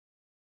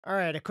All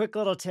right, a quick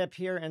little tip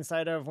here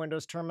inside of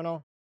Windows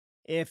Terminal.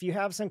 If you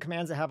have some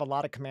commands that have a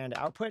lot of command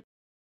output,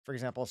 for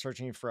example,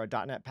 searching for a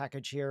 .NET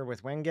package here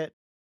with winget,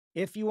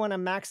 if you want to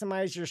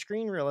maximize your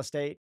screen real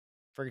estate,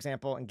 for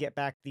example, and get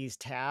back these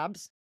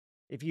tabs,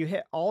 if you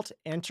hit Alt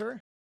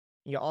Enter,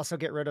 you also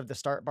get rid of the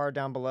start bar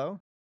down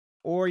below,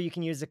 or you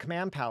can use the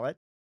command palette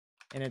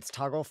and it's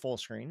toggle full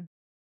screen.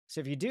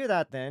 So if you do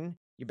that, then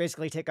you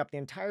basically take up the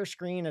entire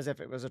screen as if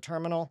it was a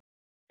terminal.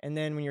 And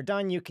then when you're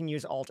done, you can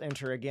use Alt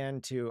Enter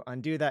again to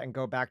undo that and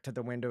go back to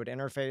the windowed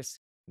interface,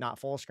 not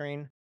full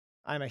screen.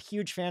 I'm a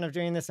huge fan of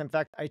doing this. In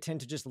fact, I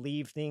tend to just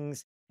leave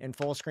things in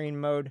full screen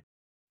mode.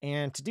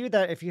 And to do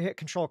that, if you hit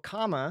Control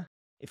Comma,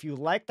 if you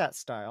like that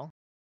style,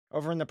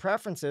 over in the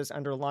preferences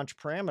under launch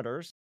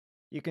parameters,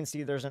 you can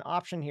see there's an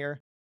option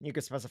here. You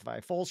can specify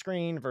full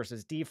screen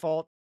versus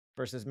default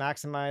versus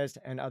maximized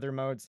and other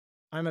modes.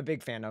 I'm a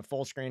big fan of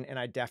full screen, and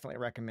I definitely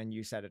recommend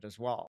you set it as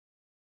well.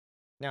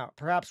 Now,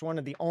 perhaps one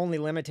of the only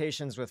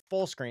limitations with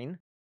full screen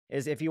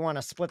is if you want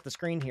to split the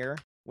screen here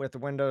with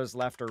Windows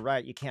left or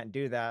right, you can't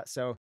do that.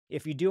 So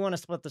if you do want to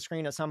split the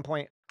screen at some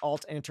point,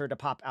 Alt Enter to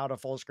pop out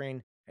of full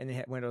screen and then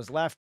hit Windows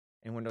left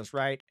and Windows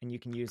right, and you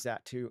can use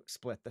that to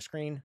split the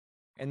screen.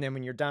 And then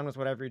when you're done with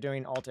whatever you're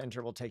doing, Alt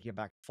Enter will take you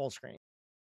back to full screen.